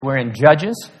We're in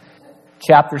Judges,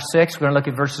 chapter 6. We're going to look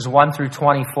at verses 1 through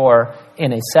 24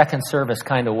 in a second service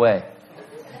kind of way.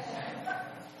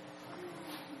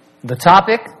 The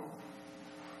topic,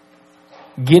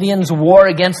 Gideon's war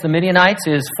against the Midianites,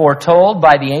 is foretold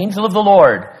by the angel of the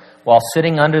Lord while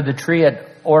sitting under the tree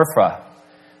at Ophrah.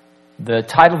 The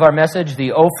title of our message,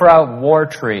 the Ophrah War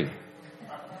Tree.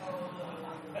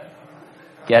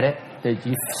 Get it? Did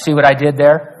you see what I did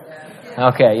there?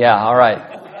 Okay, yeah, all right.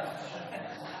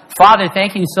 Father,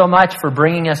 thank you so much for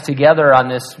bringing us together on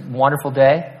this wonderful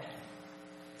day.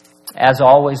 As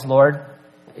always, Lord,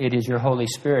 it is your Holy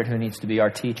Spirit who needs to be our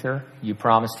teacher. You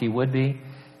promised he would be.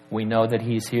 We know that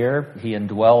he's here. He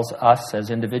indwells us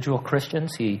as individual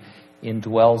Christians. He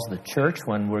indwells the church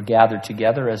when we're gathered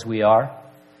together as we are.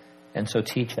 And so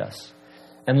teach us.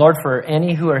 And Lord, for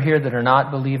any who are here that are not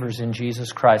believers in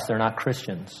Jesus Christ, they're not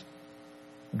Christians,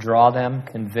 draw them,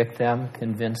 convict them,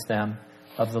 convince them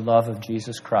of the love of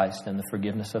Jesus Christ and the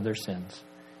forgiveness of their sins.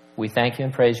 We thank you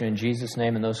and praise you in Jesus'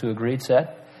 name, and those who agreed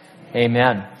said,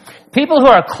 Amen. People who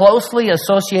are closely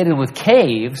associated with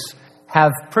caves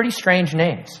have pretty strange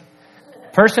names.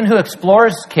 A person who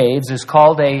explores caves is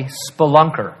called a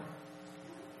spelunker.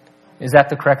 Is that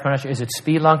the correct pronunciation? Is it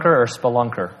spelunker or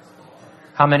spelunker?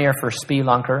 How many are for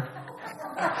spelunker?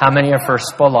 How many are for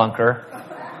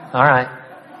spelunker? All right.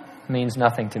 Means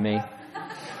nothing to me.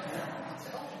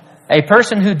 A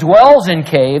person who dwells in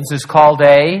caves is called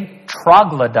a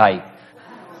troglodyte.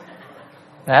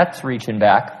 That's reaching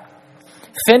back.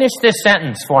 Finish this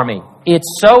sentence for me. It's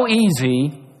so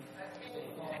easy.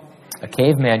 A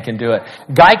caveman can do it.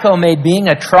 Geico made being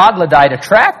a troglodyte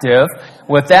attractive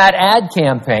with that ad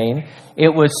campaign. It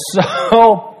was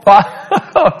so...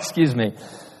 excuse me.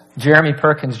 Jeremy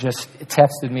Perkins just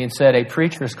texted me and said, a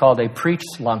preacher is called a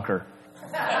preach-slunker.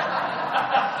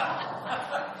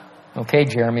 Okay,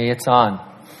 Jeremy, it's on.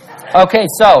 Okay,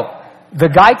 so the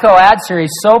Geico ad series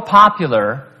is so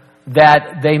popular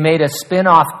that they made a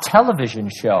spin-off television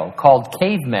show called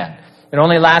Cavemen. It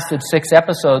only lasted 6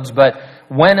 episodes, but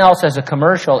when else has a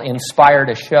commercial inspired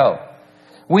a show?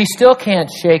 We still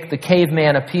can't shake the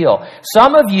caveman appeal.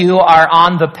 Some of you are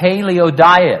on the paleo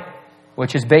diet,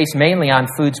 which is based mainly on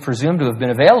foods presumed to have been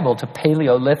available to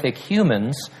Paleolithic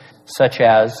humans, such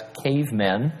as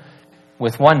cavemen,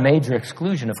 with one major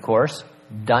exclusion, of course,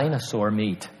 dinosaur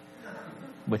meat,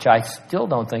 which I still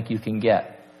don't think you can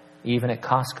get, even at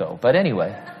Costco. But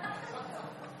anyway,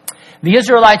 the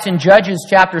Israelites in Judges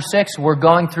chapter 6 were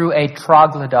going through a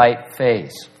troglodyte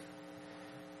phase.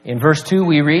 In verse 2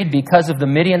 we read, because of the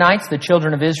Midianites, the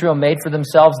children of Israel made for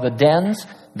themselves the dens,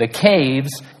 the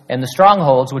caves, and the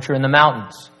strongholds which are in the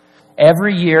mountains.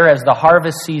 Every year as the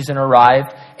harvest season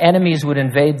arrived, enemies would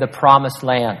invade the promised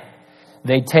land.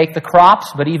 They'd take the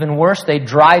crops, but even worse, they'd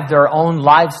drive their own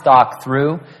livestock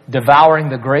through, devouring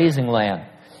the grazing land.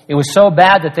 It was so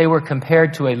bad that they were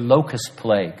compared to a locust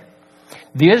plague.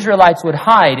 The Israelites would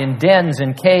hide in dens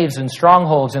and caves and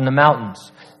strongholds in the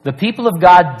mountains. The people of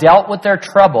God dealt with their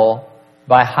trouble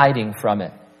by hiding from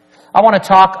it. I want to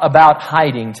talk about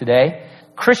hiding today.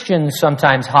 Christians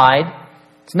sometimes hide.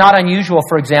 It's not unusual,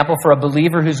 for example, for a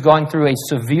believer who's going through a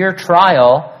severe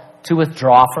trial to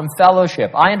withdraw from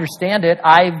fellowship. I understand it.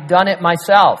 I've done it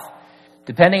myself.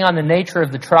 Depending on the nature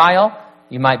of the trial,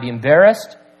 you might be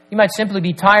embarrassed. You might simply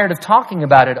be tired of talking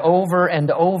about it over and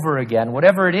over again.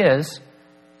 Whatever it is,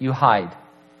 you hide.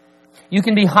 You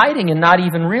can be hiding and not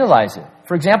even realize it.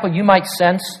 For example, you might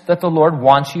sense that the Lord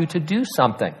wants you to do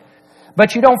something,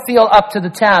 but you don't feel up to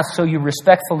the task, so you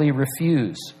respectfully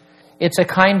refuse. It's a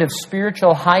kind of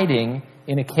spiritual hiding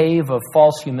in a cave of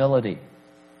false humility.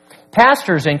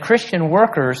 Pastors and Christian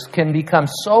workers can become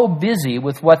so busy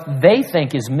with what they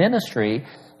think is ministry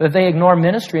that they ignore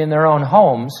ministry in their own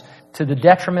homes to the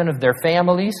detriment of their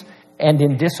families and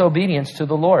in disobedience to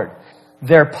the Lord.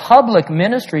 Their public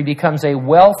ministry becomes a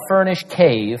well-furnished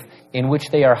cave in which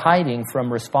they are hiding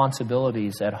from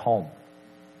responsibilities at home.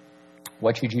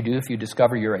 What should you do if you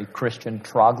discover you're a Christian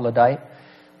troglodyte?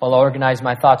 Well, I'll organize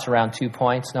my thoughts around 2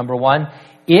 points. Number 1,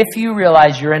 if you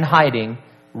realize you're in hiding,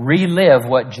 relive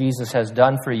what Jesus has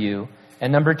done for you.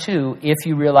 And number 2, if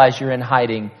you realize you're in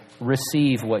hiding,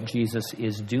 receive what Jesus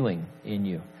is doing in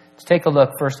you. Let's take a look,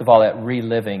 first of all, at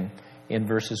reliving in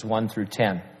verses 1 through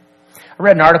 10. I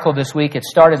read an article this week. It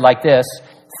started like this.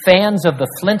 Fans of the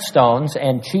Flintstones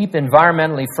and cheap,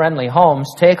 environmentally friendly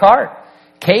homes, take heart.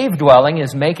 Cave dwelling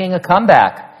is making a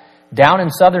comeback. Down in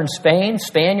southern Spain,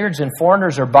 Spaniards and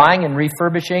foreigners are buying and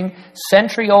refurbishing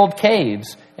century-old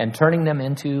caves and turning them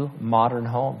into modern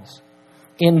homes.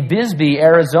 In Bisbee,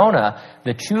 Arizona,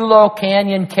 the Chulo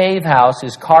Canyon Cave House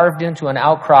is carved into an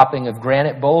outcropping of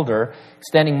granite boulder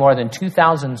extending more than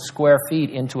 2,000 square feet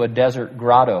into a desert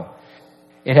grotto.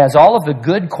 It has all of the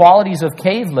good qualities of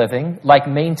cave living, like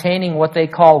maintaining what they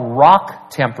call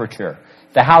rock temperature.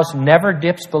 The house never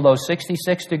dips below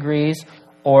 66 degrees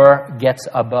or gets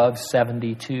above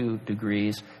 72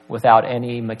 degrees without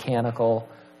any mechanical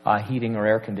heating or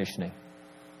air conditioning.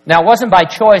 Now, it wasn't by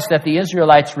choice that the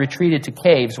Israelites retreated to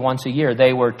caves once a year.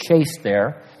 They were chased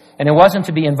there. And it wasn't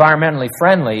to be environmentally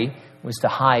friendly. It was to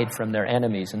hide from their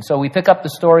enemies. And so we pick up the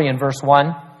story in verse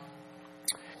 1.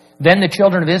 Then the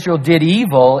children of Israel did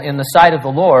evil in the sight of the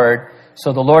Lord,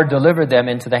 so the Lord delivered them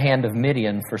into the hand of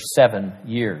Midian for 7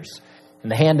 years.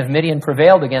 And the hand of Midian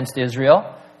prevailed against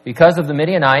Israel. Because of the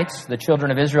Midianites, the children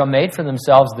of Israel made for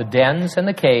themselves the dens and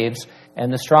the caves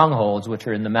and the strongholds which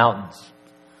are in the mountains.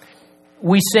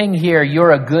 We sing here,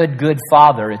 "You're a good, good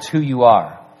father." It's who you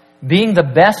are. Being the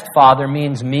best father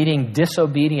means meeting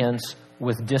disobedience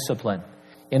with discipline.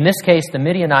 In this case, the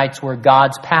Midianites were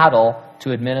God's paddle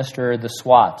to administer the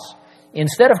swats.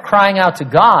 Instead of crying out to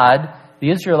God,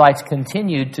 the Israelites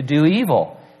continued to do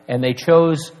evil, and they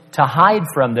chose to hide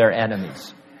from their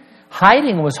enemies.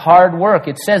 Hiding was hard work.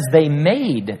 It says they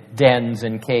made dens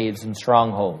and caves and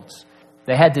strongholds.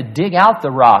 They had to dig out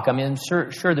the rock. I mean,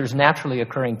 sure, there's naturally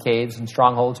occurring caves and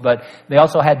strongholds, but they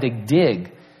also had to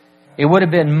dig. It would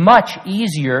have been much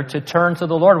easier to turn to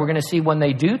the Lord. We're going to see when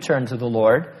they do turn to the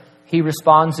Lord, He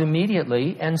responds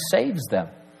immediately and saves them.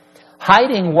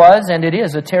 Hiding was, and it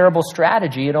is, a terrible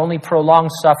strategy. It only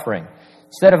prolongs suffering.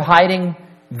 Instead of hiding,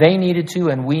 they needed to,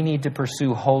 and we need to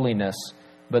pursue holiness,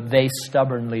 but they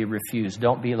stubbornly refuse.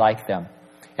 Don't be like them.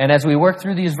 And as we work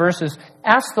through these verses,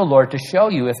 ask the Lord to show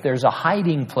you if there's a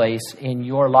hiding place in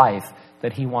your life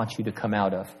that He wants you to come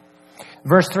out of.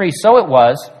 Verse 3, so it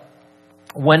was,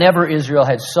 whenever Israel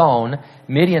had sown,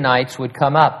 Midianites would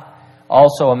come up.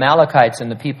 Also Amalekites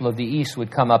and the people of the east would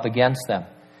come up against them.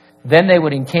 Then they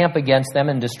would encamp against them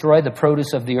and destroy the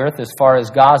produce of the earth as far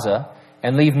as Gaza,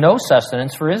 and leave no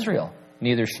sustenance for Israel,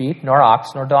 neither sheep, nor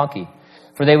ox, nor donkey.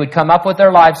 For they would come up with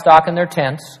their livestock and their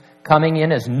tents, coming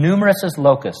in as numerous as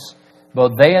locusts.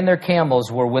 Both they and their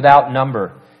camels were without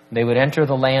number. They would enter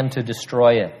the land to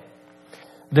destroy it.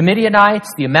 The Midianites,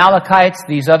 the Amalekites,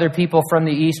 these other people from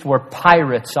the east were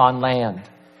pirates on land.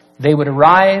 They would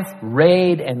arrive,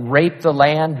 raid, and rape the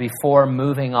land before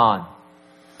moving on.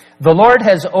 The Lord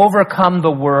has overcome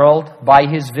the world by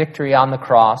His victory on the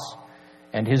cross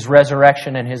and His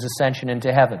resurrection and His ascension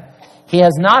into heaven. He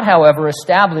has not, however,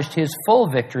 established His full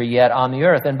victory yet on the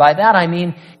earth. And by that I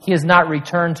mean He has not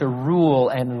returned to rule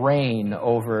and reign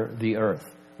over the earth.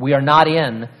 We are not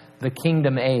in the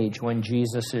kingdom age when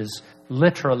Jesus is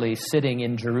literally sitting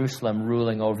in Jerusalem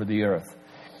ruling over the earth.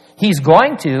 He's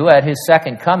going to at His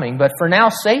second coming, but for now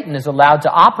Satan is allowed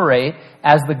to operate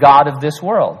as the god of this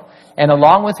world. And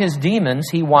along with his demons,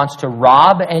 he wants to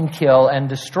rob and kill and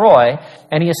destroy,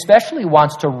 and he especially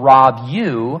wants to rob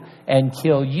you and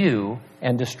kill you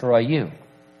and destroy you.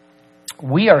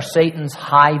 We are Satan's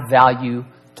high-value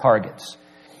targets.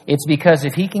 It's because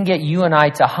if he can get you and I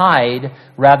to hide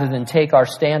rather than take our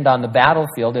stand on the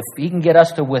battlefield, if he can get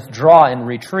us to withdraw and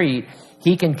retreat,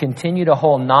 he can continue to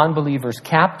hold non-believers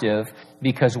captive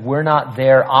because we're not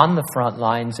there on the front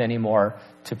lines anymore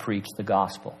to preach the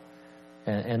gospel.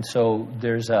 And so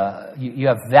you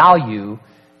have value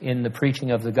in the preaching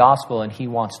of the gospel, and he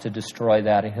wants to destroy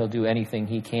that, and he'll do anything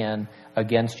he can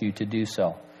against you to do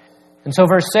so. And so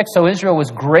verse 6, so Israel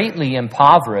was greatly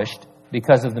impoverished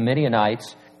because of the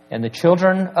Midianites, and the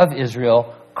children of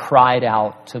Israel cried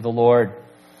out to the Lord.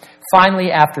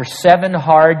 Finally, after 7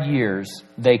 hard years,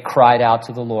 they cried out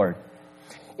to the Lord.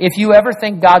 If you ever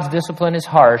think God's discipline is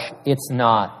harsh, it's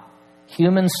not.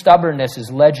 Human stubbornness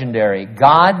is legendary.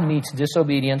 God meets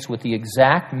disobedience with the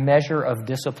exact measure of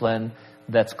discipline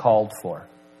that's called for.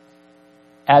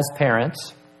 As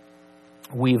parents,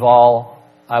 we've all,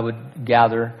 I would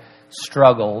gather,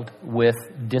 struggled with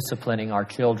disciplining our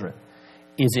children.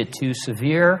 Is it too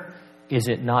severe? Is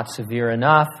it not severe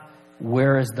enough?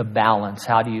 Where is the balance?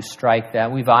 How do you strike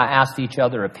that? We've asked each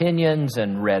other opinions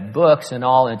and read books and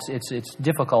all. It's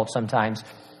difficult sometimes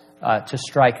to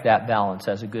strike that balance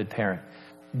as a good parent.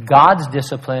 God's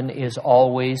discipline is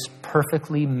always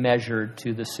perfectly measured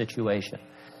to the situation.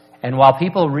 And while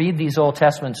people read these Old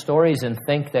Testament stories and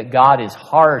think that God is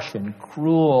harsh and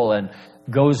cruel and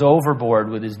goes overboard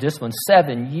with His discipline,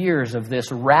 7 years of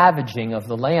this ravaging of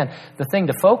the land, the thing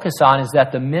to focus on is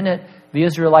that the minute the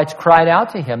Israelites cried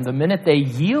out to Him, the minute they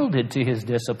yielded to His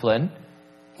discipline,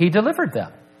 He delivered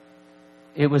them.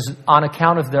 It was on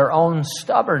account of their own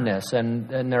stubbornness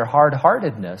and their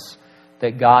hard-heartedness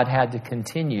that God had to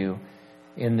continue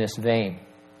in this vein.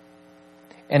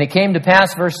 And it came to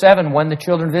pass, verse 7, when the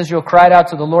children of Israel cried out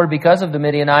to the Lord because of the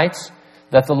Midianites,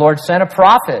 that the Lord sent a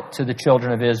prophet to the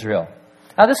children of Israel.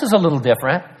 Now this is a little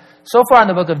different. So far in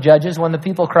the book of Judges, when the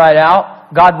people cried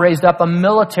out, God raised up a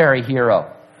military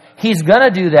hero. He's going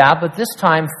to do that, but this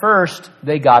time first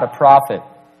they got a prophet.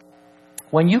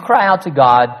 When you cry out to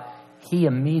God, He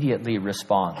immediately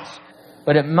responds.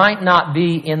 But it might not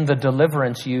be in the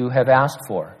deliverance you have asked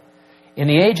for. In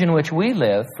the age in which we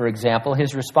live, for example,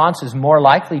 His response is more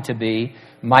likely to be,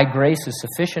 my grace is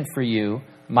sufficient for you,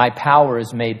 my power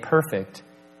is made perfect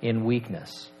in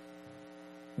weakness.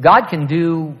 God can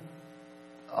do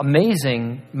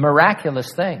amazing,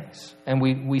 miraculous things. And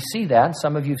we see that, and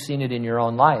some of you have seen it in your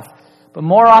own life. But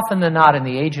more often than not, in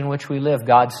the age in which we live,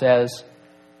 God says,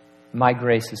 my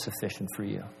grace is sufficient for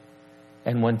you.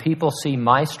 And when people see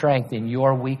my strength in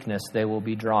your weakness, they will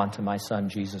be drawn to my Son,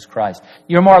 Jesus Christ.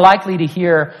 You're more likely to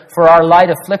hear, for our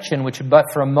light affliction, which but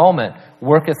for a moment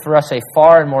worketh for us a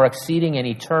far and more exceeding and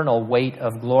eternal weight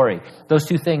of glory. Those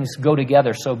two things go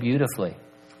together so beautifully.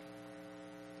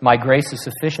 My grace is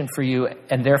sufficient for you,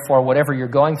 and therefore whatever you're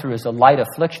going through is a light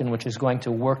affliction, which is going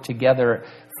to work together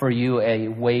for you a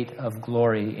weight of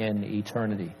glory in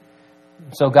eternity.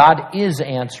 So God is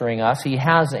answering us. He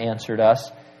has answered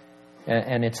us.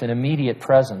 And it's an immediate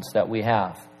presence that we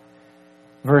have.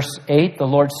 Verse 8, the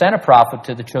Lord sent a prophet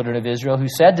to the children of Israel who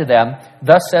said to them,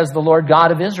 thus says the Lord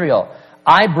God of Israel,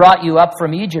 I brought you up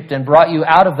from Egypt and brought you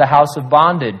out of the house of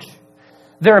bondage.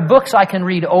 There are books I can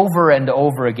read over and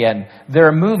over again. There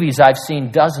are movies I've seen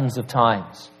dozens of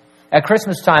times. At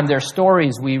Christmas time, there are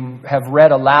stories we have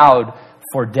read aloud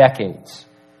for decades.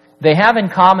 They have in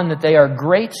common that they are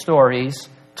great stories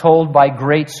told by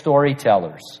great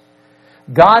storytellers.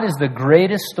 God is the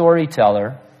greatest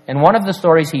storyteller, and one of the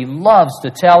stories He loves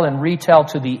to tell and retell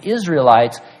to the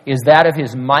Israelites is that of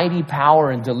His mighty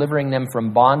power in delivering them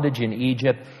from bondage in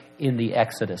Egypt in the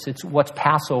Exodus. It's what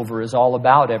Passover is all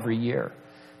about every year,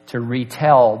 to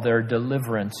retell their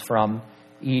deliverance from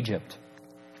Egypt.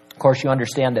 Of course, you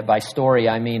understand that by story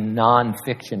I mean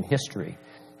non-fiction history.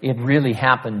 It really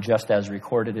happened just as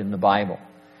recorded in the Bible.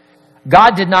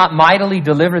 God did not mightily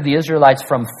deliver the Israelites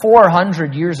from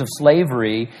 400 years of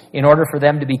slavery in order for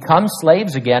them to become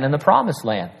slaves again in the Promised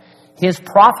Land. His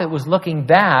prophet was looking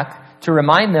back to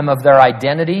remind them of their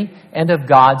identity and of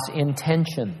God's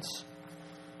intentions.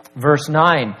 Verse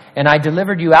 9, and I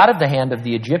delivered you out of the hand of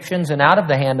the Egyptians and out of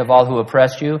the hand of all who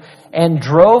oppressed you, and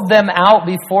drove them out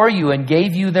before you and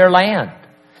gave you their land.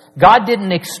 God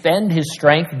didn't expend His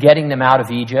strength getting them out of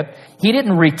Egypt. He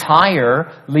didn't retire,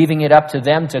 leaving it up to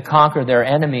them to conquer their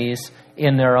enemies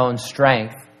in their own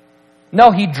strength.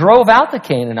 No, He drove out the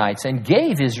Canaanites and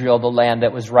gave Israel the land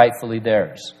that was rightfully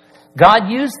theirs. God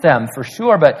used them for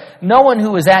sure, but no one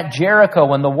who was at Jericho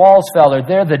when the walls fell, or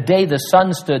there the day the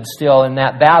sun stood still in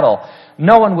that battle,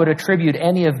 no one would attribute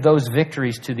any of those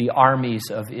victories to the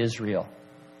armies of Israel.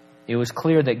 It was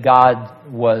clear that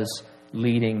God was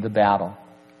leading the battle.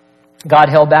 God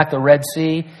held back the Red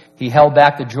Sea. He held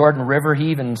back the Jordan River. He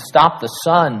even stopped the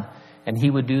sun, and He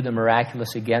would do the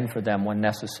miraculous again for them when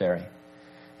necessary.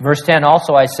 Verse 10,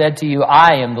 also I said to you,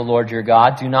 I am the Lord your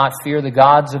God. Do not fear the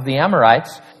gods of the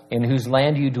Amorites, in whose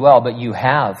land you dwell, but you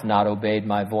have not obeyed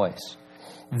my voice.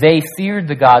 They feared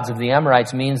the gods of the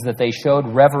Amorites means that they showed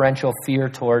reverential fear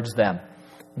towards them.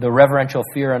 The reverential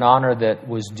fear and honor that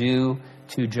was due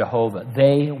to Jehovah.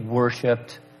 They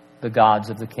worshipped the gods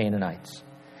of the Canaanites.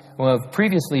 We've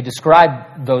previously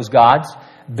described those gods.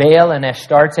 Baal and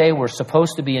Ashtarte were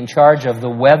supposed to be in charge of the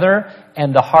weather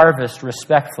and the harvest,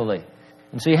 respectfully.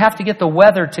 And so you have to get the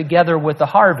weather together with the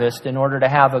harvest in order to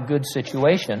have a good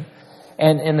situation.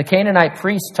 And the Canaanite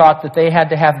priests taught that they had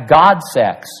to have god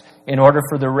sex in order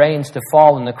for the rains to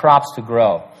fall and the crops to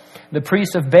grow. The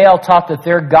priests of Baal taught that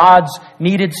their gods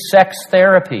needed sex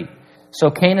therapy.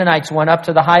 So Canaanites went up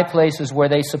to the high places where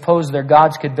they supposed their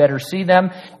gods could better see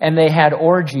them, and they had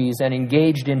orgies and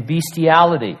engaged in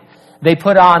bestiality. They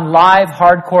put on live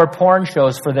hardcore porn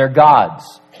shows for their gods.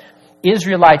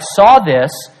 Israelites saw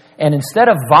this, and instead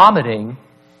of vomiting,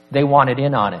 they wanted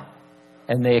in on it.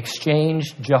 And they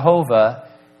exchanged Jehovah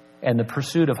and the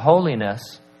pursuit of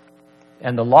holiness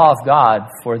and the law of God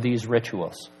for these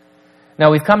rituals.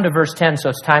 Now we've come to verse 10, so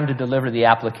it's time to deliver the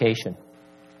application.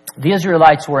 The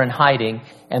Israelites were in hiding,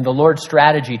 and the Lord's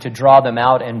strategy to draw them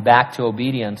out and back to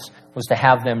obedience was to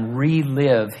have them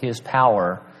relive His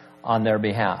power on their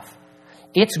behalf.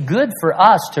 It's good for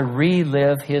us to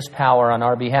relive His power on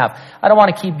our behalf. I don't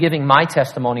want to keep giving my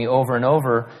testimony over and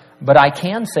over, but I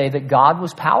can say that God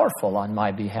was powerful on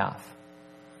my behalf.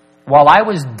 While I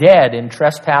was dead in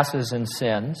trespasses and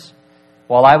sins,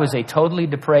 while I was a totally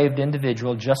depraved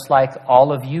individual, just like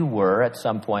all of you were at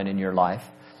some point in your life,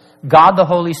 God the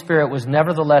Holy Spirit was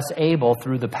nevertheless able,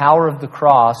 through the power of the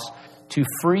cross, to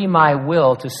free my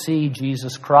will to see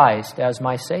Jesus Christ as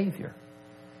my Savior.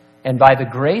 And by the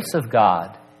grace of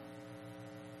God,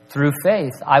 through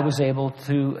faith, I was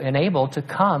enabled to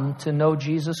come to know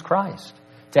Jesus Christ,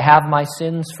 to have my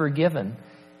sins forgiven,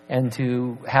 and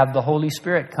to have the Holy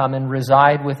Spirit come and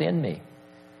reside within me.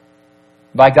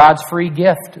 By God's free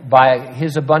gift, by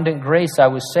His abundant grace, I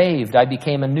was saved. I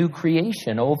became a new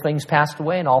creation. Old things passed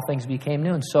away and all things became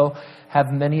new. And so have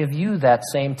many of you that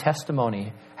same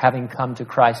testimony, having come to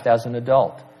Christ as an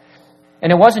adult. And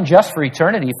it wasn't just for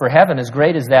eternity, for heaven, as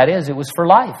great as that is, it was for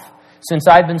life. Since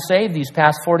I've been saved these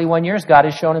past 41 years, God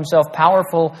has shown Himself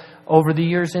powerful over the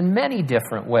years in many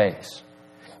different ways.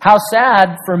 How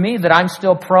sad for me that I'm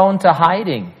still prone to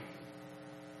hiding.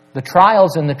 The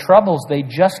trials and the troubles, they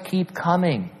just keep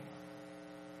coming.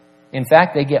 In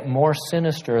fact, they get more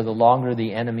sinister the longer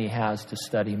the enemy has to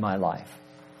study my life.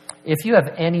 If you have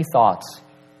any thoughts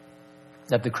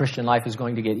that the Christian life is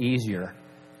going to get easier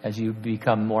as you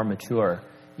become more mature,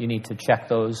 you need to check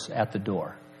those at the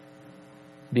door.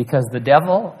 Because the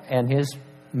devil and his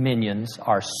minions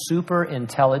are super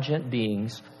intelligent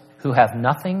beings who have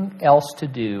nothing else to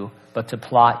do but to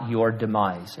plot your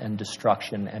demise and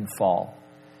destruction and fall.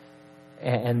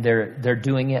 And they're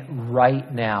doing it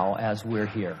right now as we're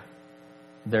here.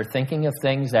 They're thinking of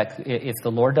things that if the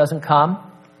Lord doesn't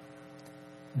come,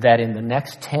 that in the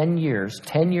next 10 years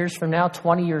from now,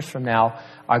 20 years from now,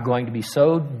 are going to be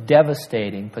so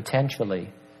devastating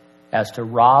potentially as to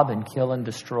rob and kill and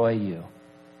destroy you.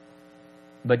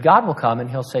 But God will come and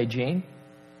He'll say, Gene,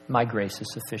 my grace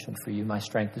is sufficient for you. My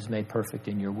strength is made perfect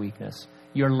in your weakness.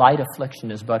 Your light affliction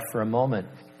is but for a moment,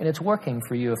 and it's working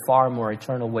for you a far more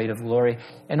eternal weight of glory.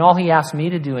 And all He asks me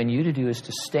to do and you to do is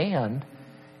to stand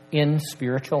in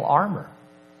spiritual armor.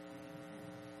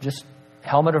 Just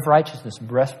helmet of righteousness,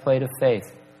 breastplate of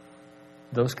faith,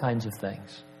 those kinds of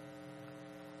things.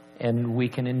 And we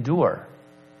can endure.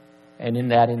 And in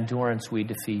that endurance, we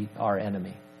defeat our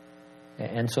enemy.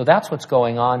 And so that's what's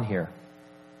going on here.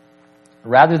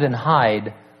 Rather than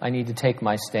hide, I need to take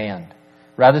my stand.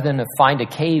 Rather than to find a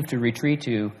cave to retreat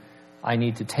to, I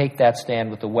need to take that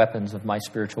stand with the weapons of my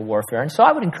spiritual warfare. And so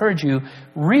I would encourage you,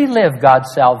 relive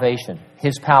God's salvation,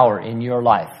 His power in your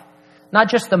life. Not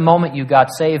just the moment you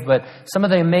got saved, but some of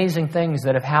the amazing things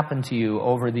that have happened to you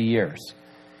over the years.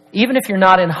 Even if you're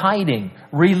not in hiding,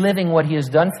 reliving what He has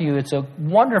done for you, it's a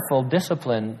wonderful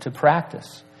discipline to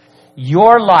practice.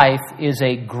 Your life is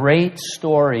a great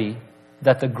story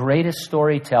that the greatest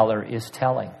storyteller is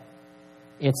telling.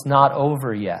 It's not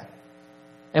over yet.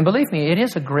 And believe me, it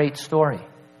is a great story.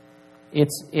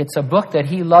 It's a book that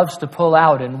He loves to pull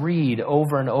out and read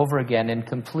over and over again and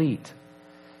complete.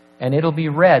 And it'll be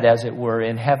read, as it were,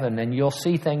 in heaven, and you'll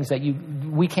see things that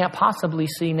we can't possibly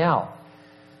see now.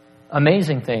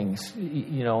 Amazing things.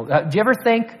 You know, do you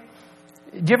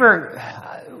ever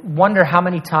wonder how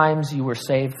many times you were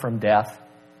saved from death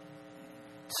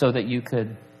so that you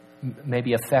could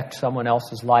maybe affect someone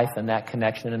else's life in that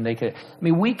connection? And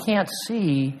we can't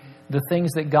see the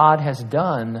things that God has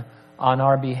done on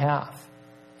our behalf.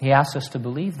 He asks us to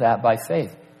believe that by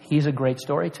faith. He's a great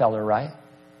storyteller, right?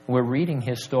 We're reading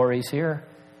His stories here,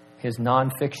 His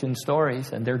nonfiction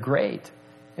stories, and they're great.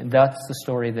 And that's the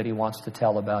story that He wants to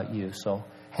tell about you. So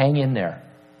hang in there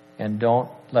and don't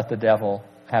let the devil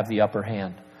have the upper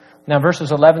hand. Now,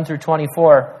 verses 11 through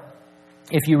 24,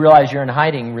 if you realize you're in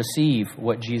hiding, receive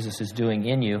what Jesus is doing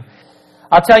in you.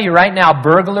 I'll tell you right now,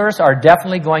 burglars are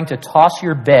definitely going to toss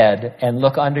your bed and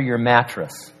look under your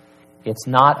mattress. It's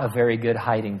not a very good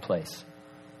hiding place.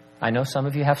 I know some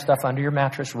of you have stuff under your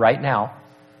mattress right now,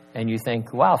 and you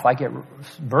think, wow, if I get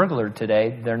burglared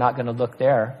today, they're not going to look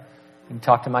there. You can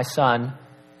talk to my son,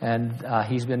 and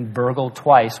he's been burgled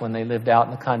twice when they lived out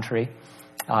in the country.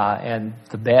 And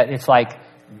the bed, it's like,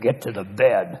 get to the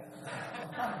bed.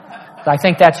 I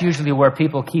think that's usually where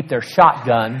people keep their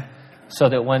shotgun so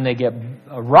that when they get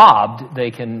robbed,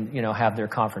 they can, have their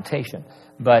confrontation.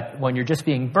 But when you're just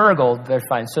being burgled, they're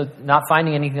fine. So not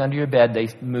finding anything under your bed, they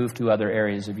move to other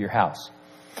areas of your house.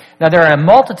 Now, there are a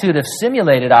multitude of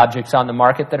simulated objects on the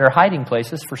market that are hiding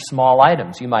places for small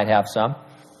items. You might have some.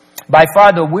 By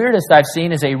far the weirdest I've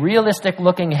seen is a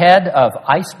realistic-looking head of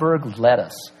iceberg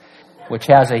lettuce, which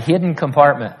has a hidden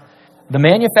compartment. The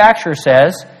manufacturer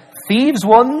says, thieves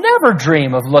will never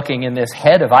dream of looking in this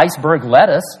head of iceberg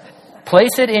lettuce.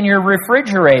 Place it in your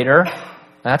refrigerator.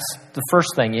 That's the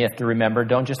first thing you have to remember.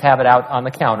 Don't just have it out on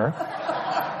the counter.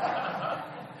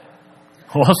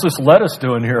 What's this lettuce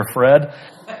doing here, Fred?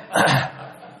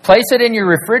 Place it in your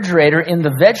refrigerator in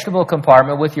the vegetable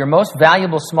compartment with your most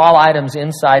valuable small items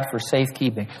inside for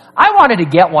safekeeping. I wanted to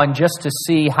get one just to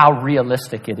see how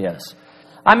realistic it is.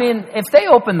 I mean, if they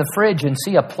open the fridge and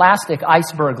see a plastic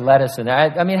iceberg lettuce in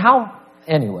there,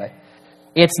 anyway.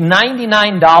 It's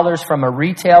 $99 from a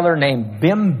retailer named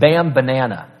Bim Bam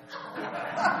Banana.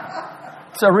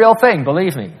 It's a real thing,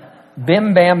 believe me.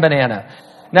 Bim Bam Banana.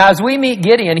 Now, as we meet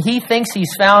Gideon, he thinks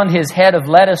he's found his head of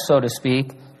lettuce, so to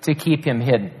speak, to keep him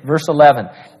hidden. Verse 11.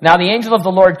 Now the angel of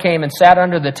the Lord came and sat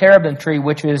under the terebinth tree,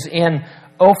 which is in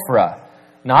Ophrah.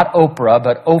 Not Oprah,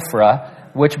 but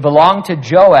Ophrah, which belonged to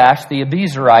Joash the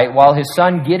Abiezrite, while his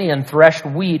son Gideon threshed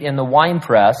wheat in the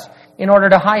winepress in order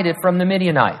to hide it from the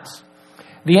Midianites.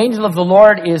 The angel of the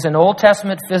Lord is an Old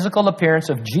Testament physical appearance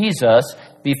of Jesus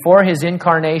before his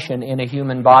incarnation in a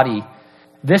human body.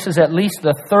 This is at least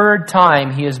the third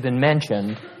time he has been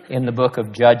mentioned in the book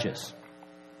of Judges.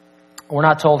 We're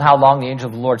not told how long the angel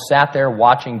of the Lord sat there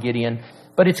watching Gideon,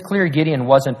 but it's clear Gideon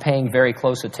wasn't paying very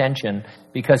close attention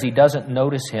because he doesn't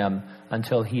notice him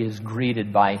until he is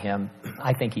greeted by him.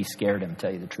 I think he scared him, to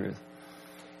tell you the truth.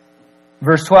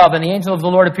 Verse 12, and the angel of the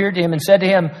Lord appeared to him and said to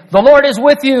him, "The Lord is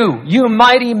with you, you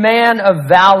mighty man of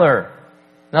valor."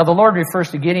 Now the Lord refers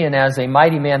to Gideon as a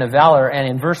mighty man of valor, and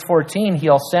in verse 14,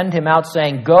 he'll send him out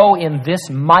saying, "Go in this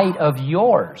might of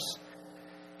yours."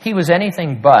 He was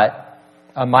anything but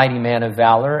a mighty man of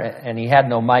valor, and he had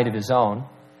no might of his own.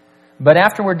 But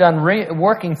after we're done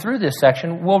working through this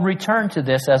section, we'll return to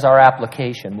this as our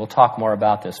application. We'll talk more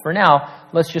about this. For now,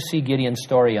 let's just see Gideon's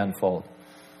story unfold.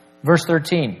 Verse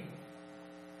 13.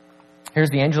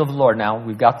 Here's the angel of the Lord now.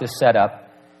 We've got this set up,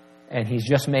 and he's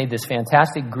just made this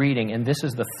fantastic greeting, and this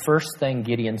is the first thing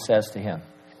Gideon says to him.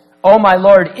 "Oh, my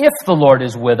Lord, if the Lord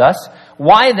is with us,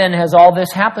 why then has all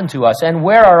this happened to us? And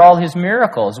where are all his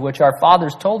miracles, which our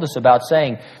fathers told us about,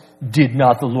 saying, 'Did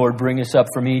not the Lord bring us up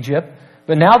from Egypt?'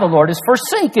 But now the Lord has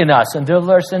forsaken us and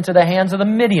delivered us into the hands of the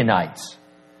Midianites."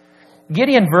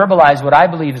 Gideon verbalized what I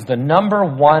believe is the number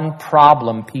one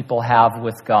problem people have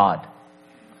with God.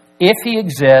 If he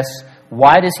exists,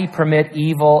 why does he permit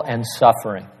evil and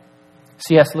suffering?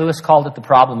 C.S. Lewis called it the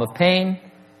problem of pain.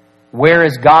 "Where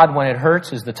is God when it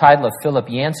hurts" is the title of Philip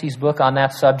Yancey's book on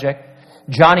that subject.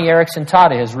 Johnny Erickson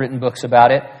Tada has written books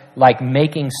about it, like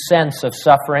Making Sense of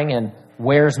Suffering and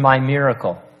Where's My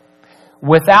Miracle?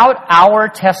 Without our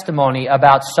testimony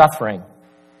about suffering,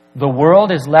 the world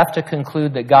is left to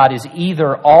conclude that God is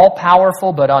either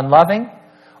all-powerful but unloving,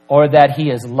 or that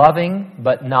he is loving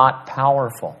but not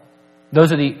powerful.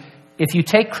 If you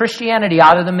take Christianity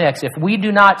out of the mix, if we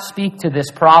do not speak to this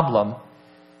problem,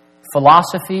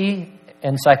 philosophy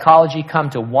and psychology come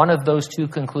to one of those two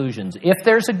conclusions. If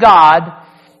there's a God,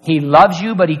 he loves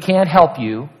you but he can't help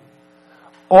you,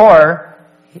 or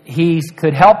he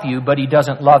could help you but he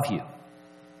doesn't love you.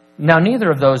 Now, neither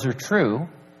of those are true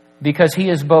because he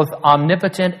is both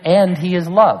omnipotent and he is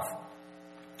love.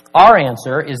 Our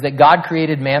answer is that God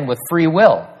created man with free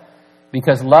will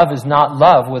because love is not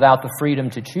love without the freedom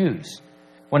to choose.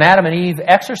 When Adam and Eve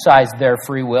exercised their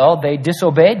free will, they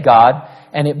disobeyed God,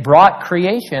 and it brought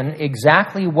creation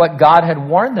exactly what God had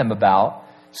warned them about,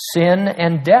 sin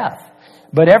and death.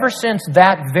 But ever since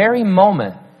that very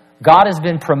moment, God has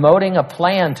been promoting a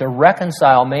plan to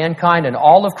reconcile mankind and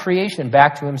all of creation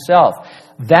back to himself.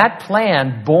 That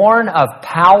plan, born of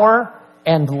power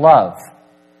and love,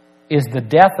 is the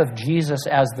death of Jesus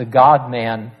as the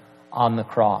God-man on the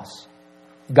cross.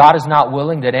 God is not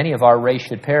willing that any of our race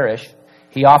should perish.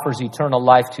 He offers eternal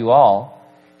life to all.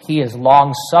 He is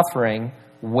long-suffering,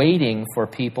 waiting for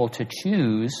people to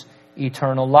choose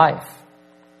eternal life.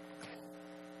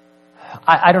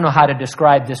 I don't know how to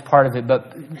describe this part of it,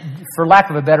 but for lack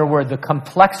of a better word, the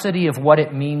complexity of what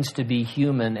it means to be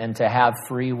human and to have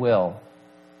free will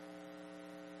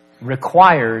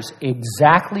requires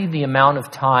exactly the amount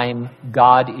of time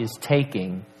God is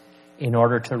taking in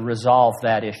order to resolve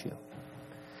that issue.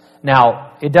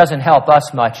 Now, it doesn't help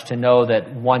us much to know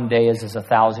that one day is as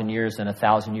 1,000 years and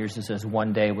 1,000 years is as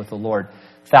one day with the Lord.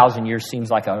 1,000 years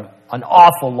seems like an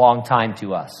awful long time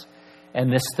to us.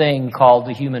 And this thing called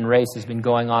the human race has been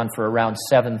going on for around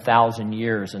 7,000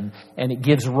 years. And it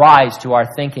gives rise to our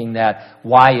thinking that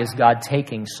why is God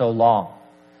taking so long?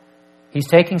 He's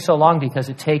taking so long because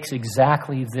it takes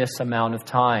exactly this amount of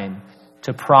time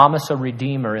to promise a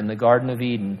Redeemer in the Garden of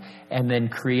Eden and then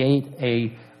create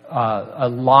a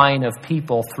line of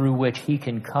people through which he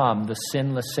can come, the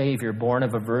sinless Savior born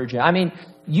of a virgin. I mean,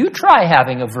 you try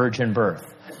having a virgin birth.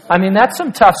 I mean, that's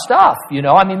some tough stuff, you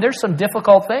know. I mean, there's some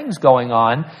difficult things going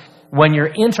on when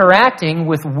you're interacting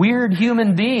with weird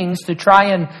human beings to try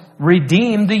and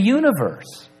redeem the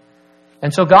universe.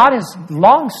 And so God is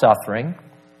long-suffering,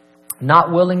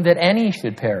 not willing that any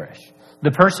should perish.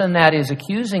 The person that is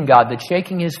accusing God, that's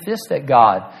shaking his fist at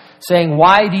God, saying,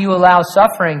 why do you allow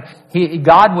suffering?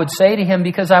 God would say to him,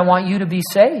 because I want you to be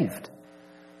saved.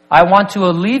 I want to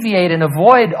alleviate and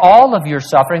avoid all of your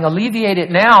suffering. Alleviate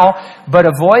it now, but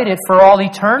avoid it for all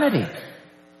eternity.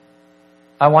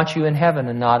 I want you in heaven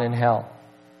and not in hell.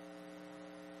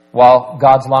 While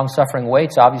God's long-suffering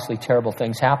waits, obviously terrible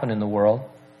things happen in the world,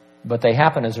 but they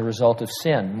happen as a result of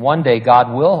sin. One day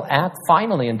God will act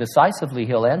finally and decisively.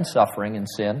 He'll end suffering and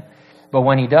sin. But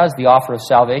when he does, the offer of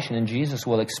salvation in Jesus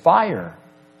will expire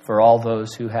for all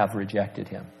those who have rejected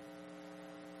him.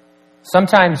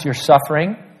 Sometimes your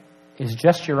suffering is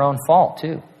just your own fault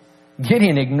too.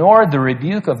 Gideon ignored the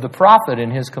rebuke of the prophet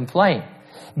in his complaint.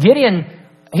 Gideon,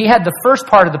 he had the first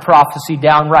part of the prophecy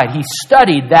down right. He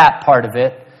studied that part of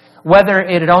it. Whether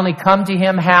it had only come to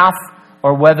him half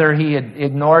or whether he had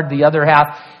ignored the other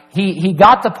half, he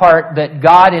got the part that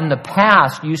God in the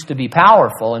past used to be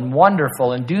powerful and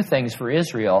wonderful and do things for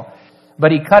Israel.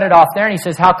 But he cut it off there and he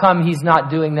says, how come he's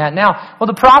not doing that now? Well,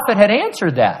 the prophet had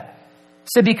answered that. He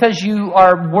said, because you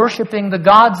are worshiping the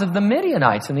gods of the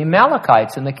Midianites and the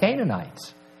Amalekites and the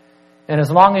Canaanites. And as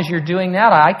long as you're doing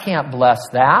that, I can't bless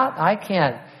that. I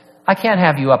can't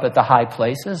have you up at the high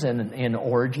places in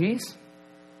orgies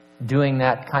doing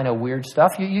that kind of weird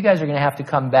stuff. You guys are going to have to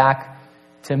come back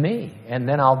to me, and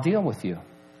then I'll deal with you.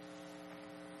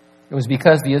 It was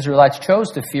because the Israelites chose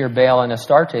to fear Baal and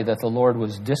Astarte that the Lord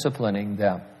was disciplining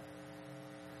them.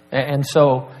 And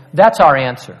so that's our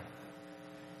answer.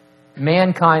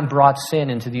 Mankind brought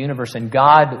sin into the universe, and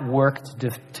God worked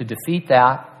to defeat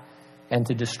that and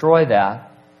to destroy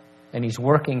that, and he's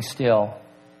working still.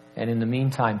 And in the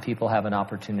meantime, people have an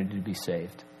opportunity to be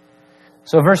saved.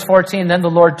 So verse 14, then the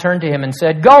Lord turned to him and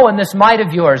said, go in this might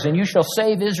of yours, and you shall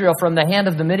save Israel from the hand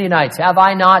of the Midianites. Have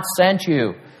I not sent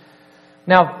you?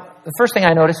 Now, the first thing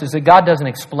I notice is that God doesn't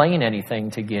explain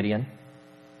anything to Gideon.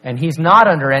 And he's not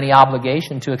under any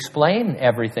obligation to explain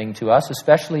everything to us,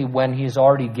 especially when he's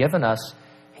already given us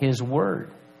his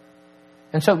word.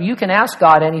 And so you can ask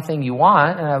God anything you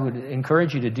want, and I would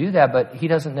encourage you to do that, but he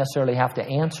doesn't necessarily have to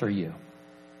answer you.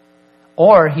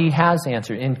 Or he has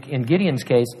answered. In Gideon's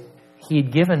case,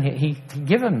 he'd given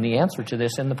the answer to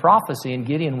this in the prophecy, and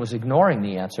Gideon was ignoring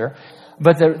the answer.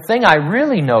 But the thing I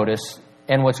really notice,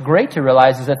 and what's great to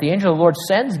realize, is that the angel of the Lord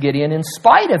sends Gideon in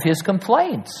spite of his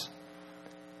complaints.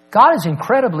 God is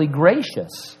incredibly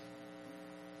gracious.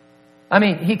 I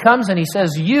mean, he comes and he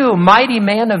says, you, mighty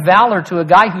man of valor, to a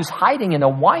guy who's hiding in a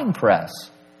wine press.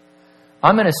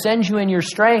 I'm going to send you in your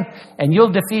strength, and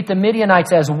you'll defeat the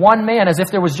Midianites as one man, as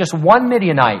if there was just one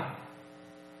Midianite.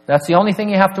 That's the only thing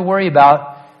you have to worry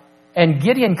about. And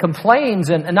Gideon complains,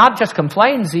 and not just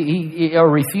complains, he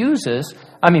refuses.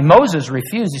 I mean, Moses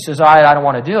refused. He says, all right, I don't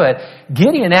want to do it.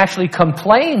 Gideon actually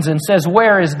complains and says,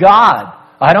 where is God?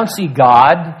 I don't see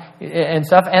God and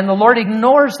stuff. And the Lord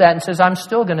ignores that and says, I'm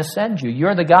still going to send you.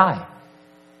 You're the guy.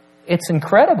 It's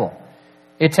incredible.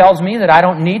 It tells me that I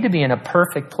don't need to be in a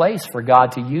perfect place for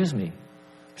God to use me.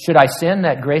 Should I sin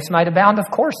that grace might abound?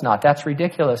 Of course not. That's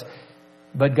ridiculous.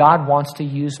 But God wants to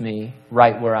use me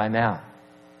right where I'm at.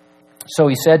 So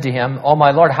he said to him, oh my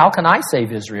Lord, how can I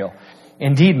save Israel?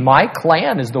 Indeed, my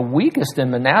clan is the weakest in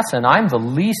Manasseh, and I'm the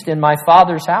least in my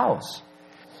father's house.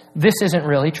 This isn't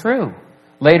really true.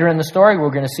 Later in the story, we're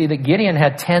going to see that Gideon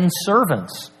had 10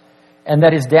 servants, and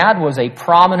that his dad was a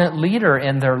prominent leader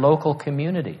in their local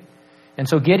community. And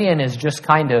so Gideon is just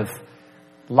kind of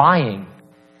lying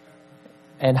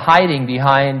and hiding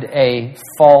behind a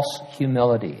false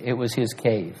humility. It was his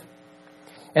cave.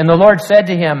 And the Lord said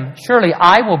to him, surely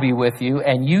I will be with you,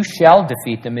 and you shall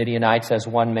defeat the Midianites as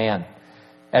one man.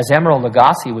 As Emeril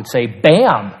Lagasse would say,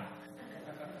 bam!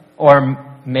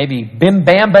 Or maybe bim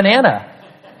bam banana.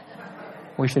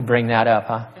 We should bring that up,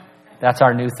 huh? That's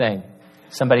our new thing.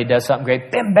 Somebody does something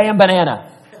great, bim bam banana.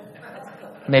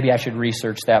 Maybe I should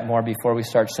research that more before we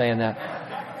start saying that.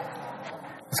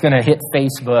 It's going to hit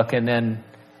Facebook, and then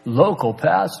local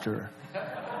pastor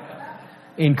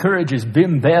encourages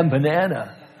bim bam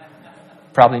banana.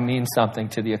 Probably means something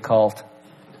to the occult.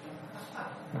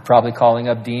 We're probably calling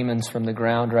up demons from the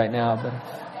ground right now,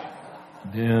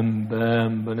 but bim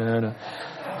bam banana.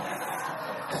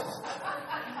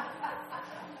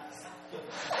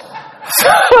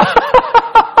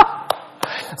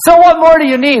 So what more do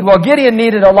you need? Well, Gideon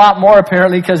needed a lot more,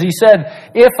 apparently, because he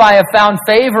said, if I have found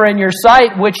favor in your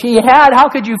sight, which he had, how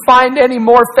could you find any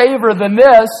more favor than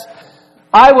this?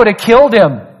 I would have killed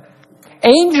him.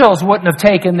 Angels wouldn't have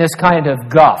taken this kind of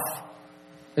guff.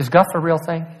 Is guff a real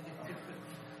thing?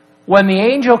 When the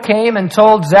angel came and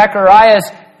told Zacharias,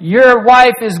 your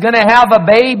wife is going to have a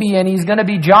baby and he's going to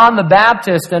be John the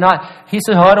Baptist. And he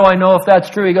said, how do I know if that's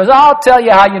true? He goes, I'll tell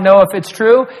you how you know if it's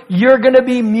true. You're going to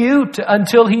be mute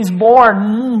until he's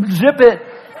born. Zip it.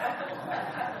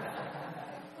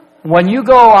 When you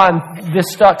go on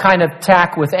this kind of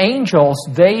tack with angels,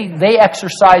 they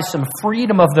exercise some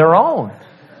freedom of their own.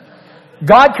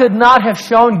 God could not have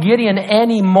shown Gideon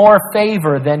any more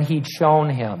favor than He'd shown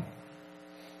him.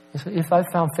 If I've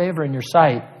found favor in your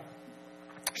sight,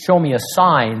 show me a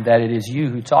sign that it is you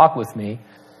who talk with me.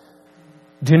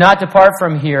 Do not depart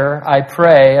from here, I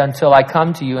pray, until I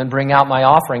come to you and bring out my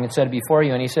offering and set it before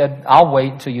you. And he said, I'll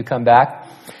wait until you come back.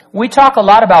 We talk a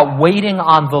lot about waiting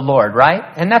on the Lord, right?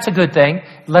 And that's a good thing.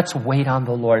 Let's wait on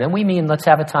the Lord. And we mean let's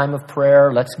have a time of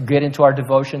prayer, let's get into our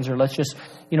devotions, or let's just,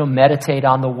 meditate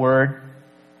on the Word.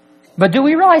 But do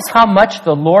we realize how much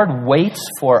the Lord waits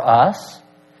for us?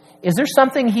 Is there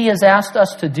something He has asked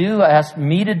us to do, asked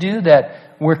me to do,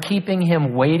 that we're keeping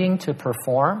Him waiting to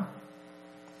perform?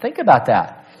 Think about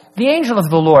that. The angel of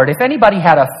the Lord, if anybody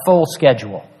had a full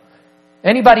schedule,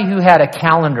 anybody who had a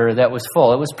calendar that was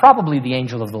full, it was probably the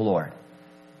angel of the Lord.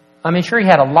 Sure, he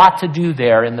had a lot to do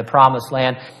there in the promised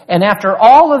land. And after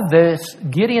all of this,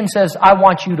 Gideon says, I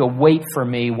want you to wait for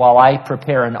me while I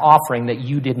prepare an offering that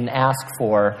you didn't ask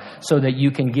for so that you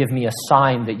can give me a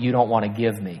sign that you don't want to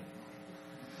give me.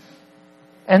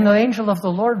 And the angel of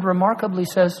the Lord remarkably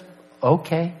says,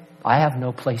 okay, I have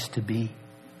no place to be.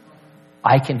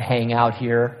 I can hang out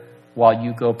here while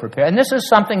you go prepare. And this is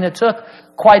something that took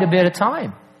quite a bit of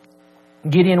time.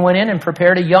 Gideon went in and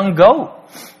prepared a young goat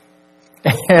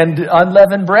and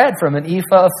unleavened bread from an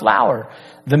ephah of flour.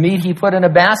 The meat he put in a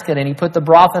basket, and he put the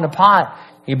broth in a pot.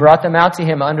 He brought them out to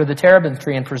him under the terebinth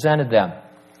tree and presented them.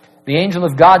 The angel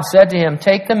of God said to him,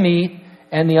 take the meat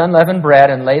and the unleavened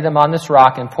bread and lay them on this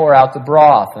rock and pour out the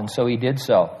broth. And so he did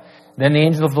so. Then the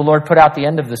angel of the Lord put out the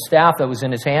end of the staff that was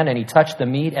in his hand, and he touched the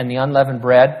meat and the unleavened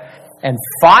bread. And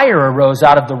fire arose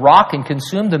out of the rock and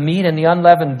consumed the meat and the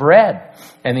unleavened bread.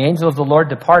 And the angel of the Lord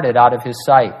departed out of his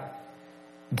sight.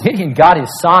 Gideon got his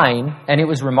sign, and it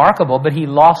was remarkable, but he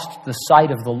lost the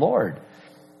sight of the Lord.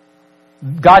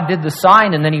 God did the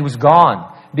sign, and then he was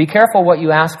gone. Be careful what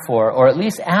you ask for, or at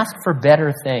least ask for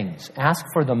better things. Ask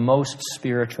for the most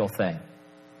spiritual thing.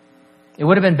 It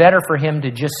would have been better for him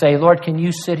to just say, Lord, can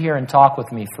you sit here and talk with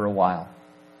me for a while,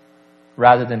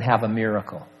 rather than have a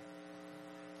miracle.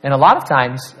 And a lot of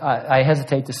times, I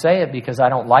hesitate to say it because I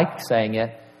don't like saying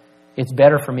it. It's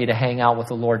better for me to hang out with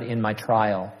the Lord in my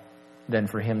trial than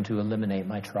for Him to eliminate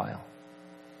my trial,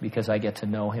 because I get to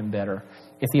know Him better.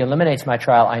 If He eliminates my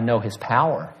trial, I know His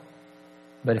power.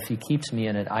 But if He keeps me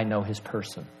in it, I know His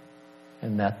person.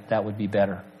 And that would be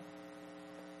better.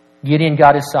 Gideon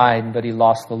got his sign, but he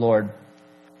lost the Lord.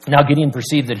 Now Gideon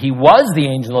perceived that he was the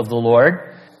angel of the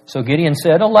Lord. So Gideon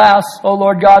said, Alas, O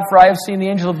Lord God, for I have seen the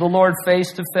angel of the Lord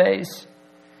face to face.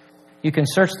 You can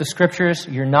search the Scriptures.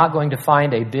 You're not going to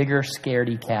find a bigger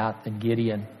scaredy cat than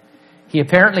Gideon. He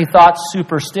apparently thought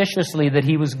superstitiously that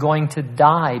he was going to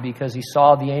die because he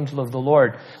saw the angel of the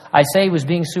Lord. I say he was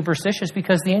being superstitious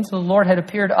because the angel of the Lord had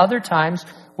appeared other times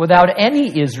without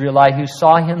any Israelite who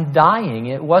saw him dying.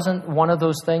 It wasn't one of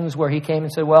those things where he came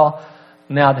and said, well,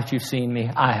 now that you've seen me,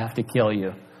 I have to kill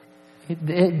you.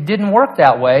 It didn't work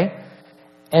that way.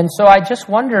 And so I just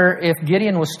wonder if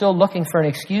Gideon was still looking for an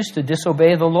excuse to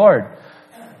disobey the Lord.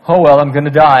 Oh, well, I'm going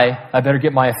to die. I better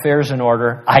get my affairs in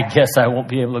order. I guess I won't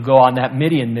be able to go on that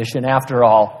Midian mission after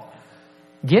all.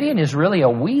 Gideon is really a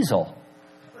weasel.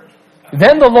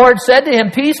 Then the Lord said to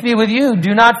him, Peace be with you.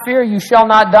 Do not fear. You shall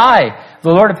not die. The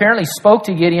Lord apparently spoke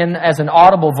to Gideon as an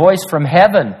audible voice from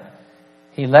heaven.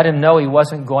 He let him know he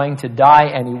wasn't going to die,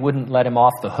 and he wouldn't let him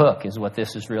off the hook, is what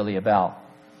this is really about.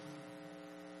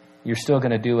 You're still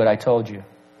going to do what I told you.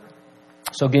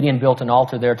 So Gideon built an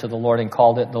altar there to the Lord and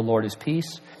called it, The Lord is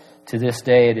Peace. To this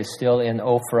day it is still in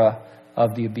Ophrah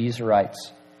of the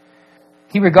Abiezrites.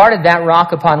 He regarded that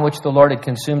rock upon which the Lord had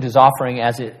consumed his offering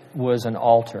as it was an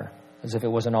altar, as if it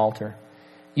was an altar.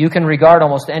 You can regard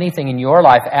almost anything in your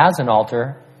life as an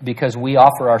altar because we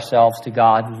offer ourselves to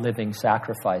God living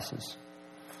sacrifices.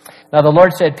 Now the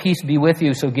Lord said, Peace be with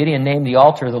you. So Gideon named the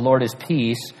altar, The Lord is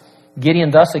Peace.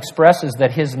 Gideon thus expresses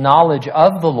that his knowledge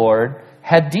of the Lord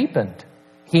had deepened.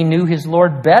 He knew his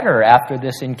Lord better after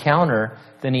this encounter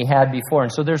than he had before.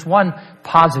 And so there's one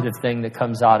positive thing that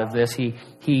comes out of this.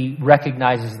 He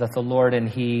recognizes that the Lord and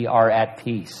he are at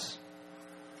peace.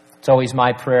 It's always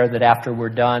my prayer that after we're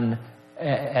done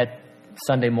at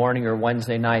Sunday morning or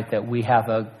Wednesday night, that we have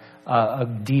a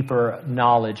deeper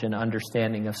knowledge and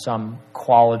understanding of some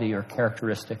quality or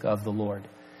characteristic of the Lord.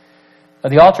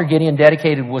 The altar Gideon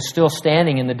dedicated was still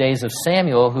standing in the days of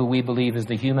Samuel, who we believe is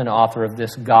the human author of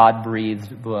this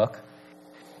God-breathed book.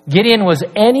 Gideon was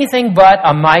anything but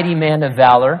a mighty man of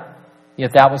valor,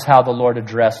 yet that was how the Lord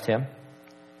addressed him.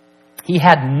 He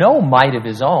had no might of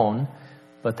his own,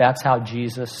 but that's how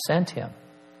Jesus sent him.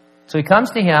 So he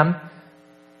comes to him,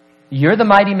 "You're the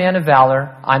mighty man of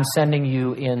valor. I'm sending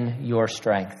you in your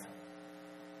strength."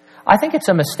 I think it's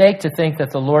a mistake to think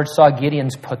that the Lord saw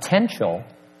Gideon's potential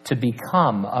to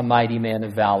become a mighty man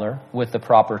of valor with the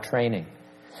proper training.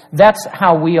 That's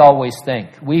how we always think.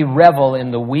 We revel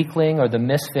in the weakling or the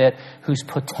misfit whose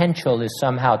potential is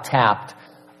somehow tapped,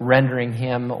 rendering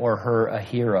him or her a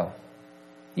hero.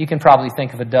 You can probably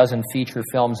think of a dozen feature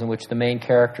films in which the main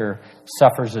character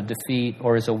suffers a defeat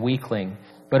or is a weakling,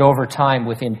 but over time,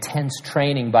 with intense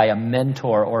training by a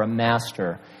mentor or a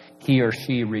master, he or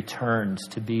she returns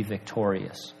to be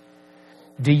victorious.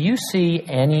 Do you see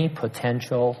any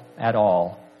potential at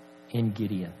all in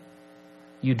Gideon?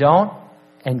 You don't?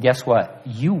 And guess what?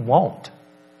 You won't.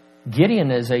 Gideon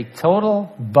is a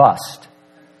total bust.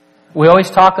 We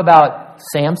always talk about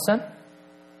Samson,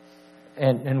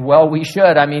 and well, we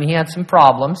should. I mean, he had some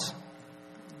problems.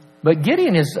 But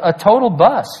Gideon is a total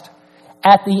bust.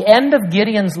 At the end of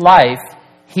Gideon's life,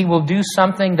 he will do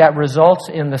something that results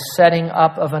in the setting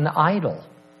up of an idol.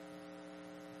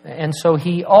 And so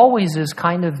he always is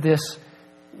kind of this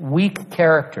weak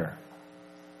character.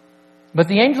 But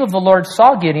the angel of the Lord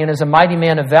saw Gideon as a mighty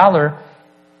man of valor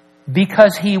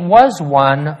because he was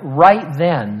one right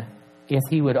then if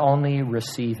he would only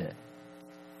receive it.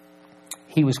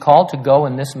 He was called to go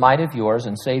in this might of yours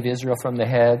and save Israel from the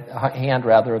hand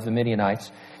of the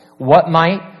Midianites. What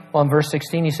might? Well, in verse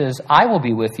 16 he says, "I will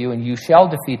be with you and you shall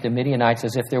defeat the Midianites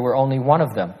as if there were only one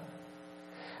of them."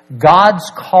 God's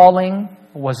calling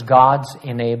was God's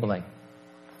enabling.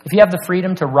 If you have the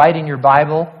freedom to write in your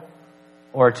Bible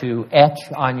or to etch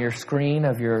on your screen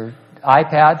of your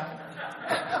iPad,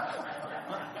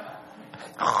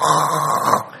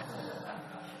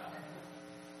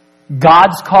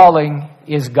 God's calling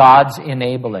is God's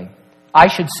enabling. I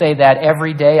should say that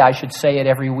every day. I should say it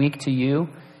every week to you.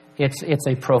 It's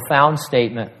a profound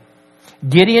statement.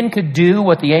 Gideon could do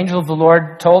what the angel of the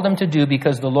Lord told him to do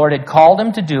because the Lord had called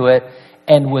him to do it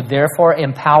and would therefore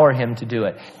empower him to do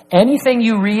it. Anything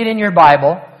you read in your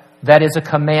Bible that is a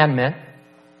commandment,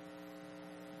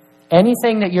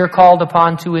 anything that you're called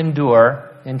upon to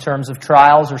endure in terms of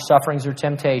trials or sufferings or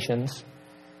temptations,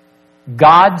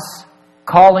 God's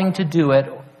calling to do it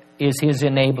is His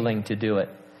enabling to do it.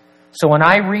 So when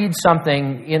I read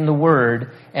something in the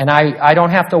Word, and I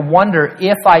don't have to wonder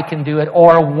if I can do it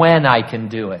or when I can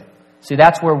do it. See,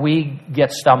 that's where we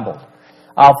get stumbled.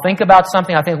 I'll think about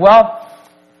something, I think, well,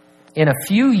 in a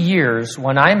few years,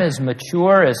 when I'm as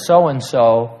mature as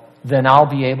so-and-so, then I'll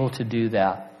be able to do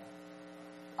that.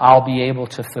 I'll be able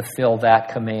to fulfill that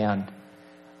command.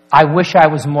 I wish I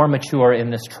was more mature in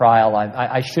this trial.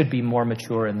 I should be more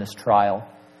mature in this trial.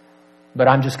 But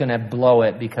I'm just going to blow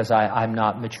it because I'm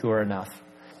not mature enough.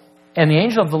 And the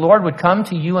angel of the Lord would come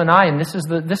to you and I, and this is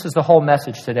the whole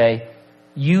message today.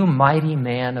 You mighty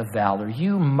man of valor,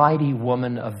 you mighty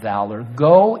woman of valor,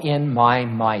 go in my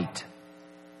might.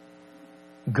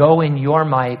 Go in your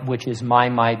might, which is my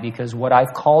might, because what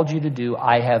I've called you to do,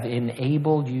 I have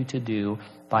enabled you to do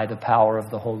by the power of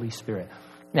the Holy Spirit.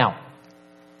 Now,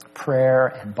 prayer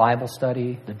and Bible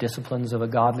study, the disciplines of a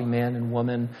godly man and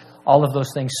woman, all of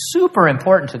those things, super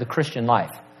important to the Christian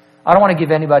life. I don't want to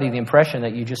give anybody the impression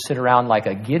that you just sit around like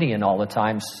a Gideon all the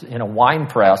time in a wine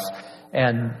press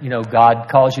and, God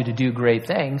calls you to do great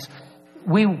things.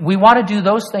 We want to do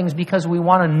those things because we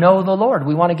want to know the Lord.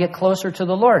 We want to get closer to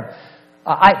the Lord.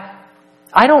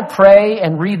 I don't pray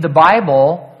and read the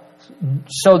Bible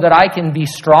so that I can be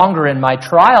stronger in my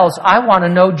trials. I want to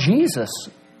know Jesus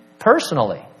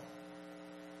personally.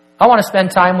 I want to spend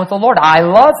time with the Lord. I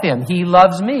love Him. He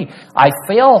loves me. I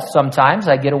fail sometimes.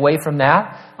 I get away from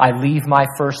that. I leave my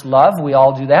first love. We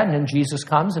all do that. And then Jesus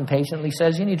comes and patiently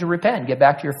says, you need to repent. Get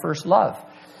back to your first love.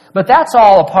 But that's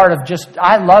all a part of just,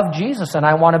 I love Jesus and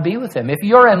I want to be with Him. If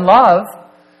you're in love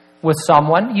with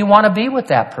someone, you want to be with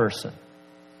that person.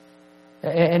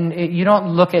 And you don't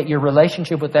look at your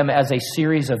relationship with them as a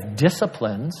series of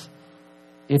disciplines.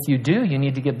 If you do, you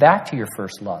need to get back to your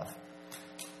first love.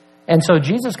 And so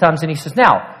Jesus comes and He says,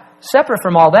 now, separate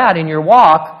from all that in your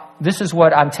walk, this is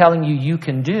what I'm telling you you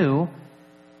can do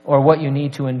or what you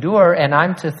need to endure. And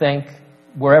I'm to think,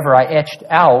 wherever I etched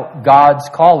out, God's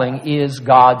calling is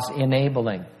God's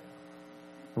enabling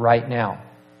right now.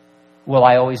 Will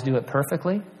I always do it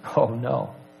perfectly? Oh,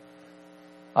 no.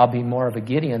 I'll be more of a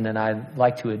Gideon than I'd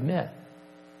like to admit.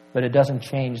 but it doesn't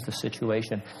change the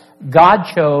situation. God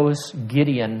chose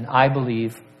Gideon, I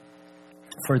believe,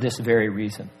 for this very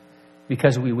reason.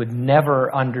 Because we would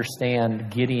never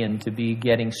understand Gideon to be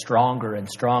getting stronger and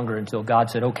stronger until God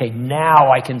said, okay,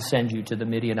 now I can send you to the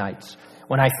Midianites.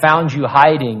 When I found you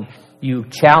hiding, you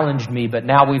challenged me, but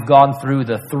now we've gone through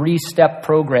the 3-step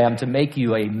program to make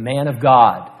you a man of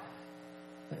God.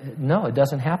 No, it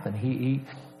doesn't happen. He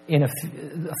in a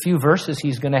few verses,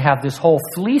 he's going to have this whole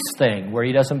fleece thing where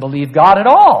he doesn't believe God at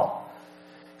all.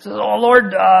 He says, oh,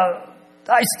 Lord,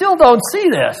 I still don't see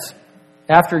this.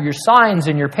 After your signs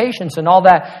and your patience and all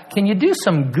that, can you do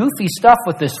some goofy stuff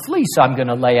with this fleece I'm going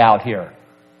to lay out here?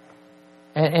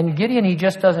 And Gideon, he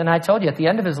just doesn't. I told you, at the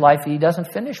end of his life, he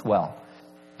doesn't finish well.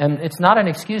 And it's not an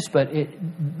excuse, but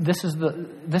this is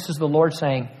the Lord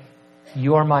saying,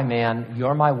 you're my man,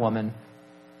 you're my woman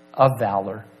of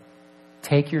valor.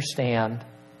 Take your stand.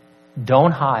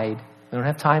 Don't hide. We don't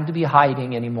have time to be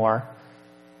hiding anymore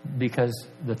because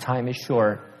the time is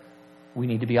short. We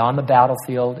need to be on the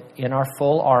battlefield in our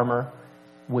full armor,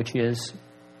 which is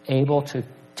able to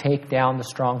take down the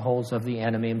strongholds of the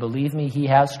enemy. And believe me, he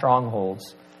has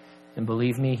strongholds. And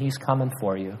believe me, he's coming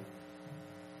for you.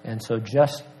 And so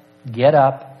just get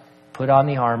up, put on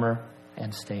the armor,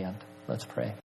 and stand. Let's pray.